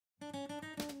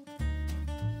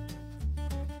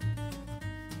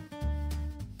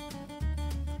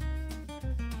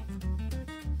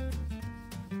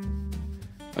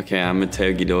Okay, I'm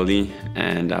Matteo Ghidoli,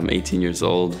 and I'm 18 years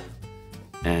old,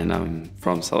 and I'm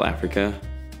from South Africa,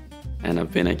 and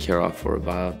I've been at Kirov for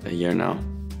about a year now.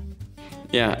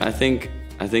 Yeah, I think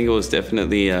it was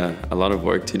definitely a lot of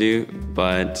work to do,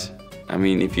 but I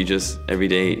mean, if you just every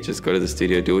day just go to the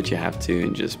studio, do what you have to,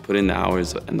 and just put in the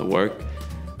hours and the work,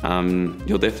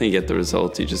 you'll definitely get the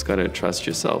results. You just gotta trust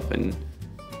yourself and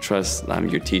trust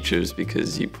your teachers,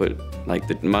 because you put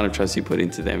the amount of trust you put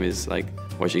into them is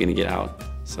what you're gonna get out.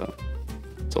 So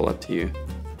it's all up to you.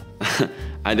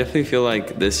 I definitely feel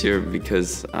like this year,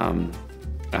 because I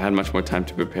had much more time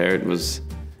to prepare, it was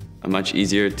much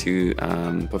easier to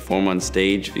perform on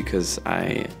stage, because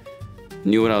I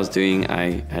knew what I was doing.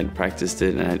 I had practiced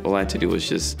it, and all I had to do was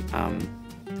just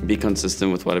be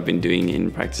consistent with what I've been doing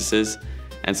in practices.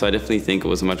 And so I definitely think it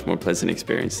was a much more pleasant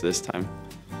experience this time.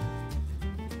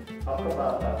 Talk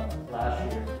about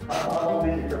last year. How long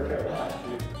did you prepare last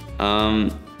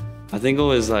year? I think it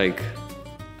was I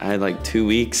had 2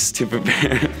 weeks to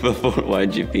prepare before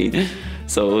YAGP.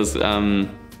 So it was,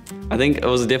 I think it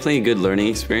was definitely a good learning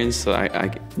experience. So I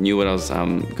knew what I was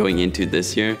going into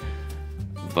this year,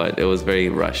 but it was very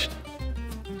rushed.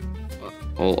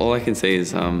 All I can say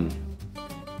is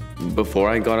before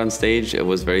I got on stage, it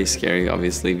was very scary,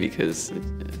 obviously, because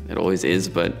it always is.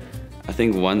 But I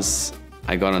think once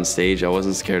I got on stage, I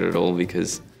wasn't scared at all,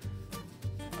 because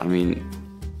I mean,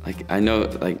 I know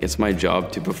it's my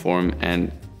job to perform,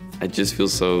 and I just feel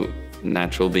so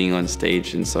natural being on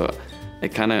stage. And so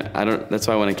that's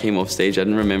why when I came off stage, I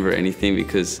didn't remember anything,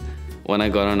 because when I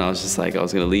got on, I was just I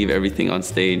was gonna leave everything on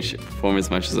stage, perform as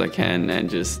much as I can, and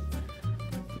just,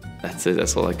 that's it,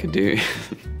 that's all I could do.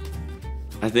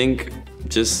 I think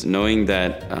just knowing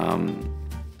that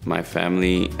my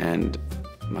family and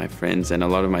my friends and a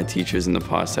lot of my teachers in the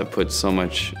past have put so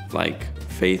much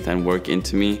faith and work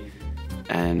into me,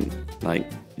 and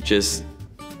just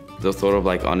the thought of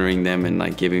honoring them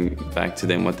and giving back to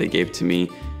them what they gave to me,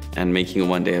 and making it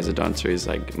one day as a dancer is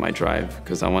my drive,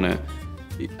 because I want to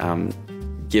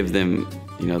give them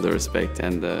the respect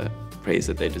and the praise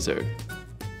that they deserve.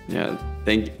 Yeah,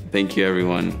 thank you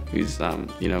everyone who's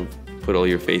put all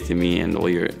your faith in me and all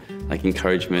your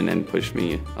encouragement and pushed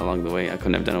me along the way. I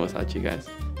couldn't have done it without you guys.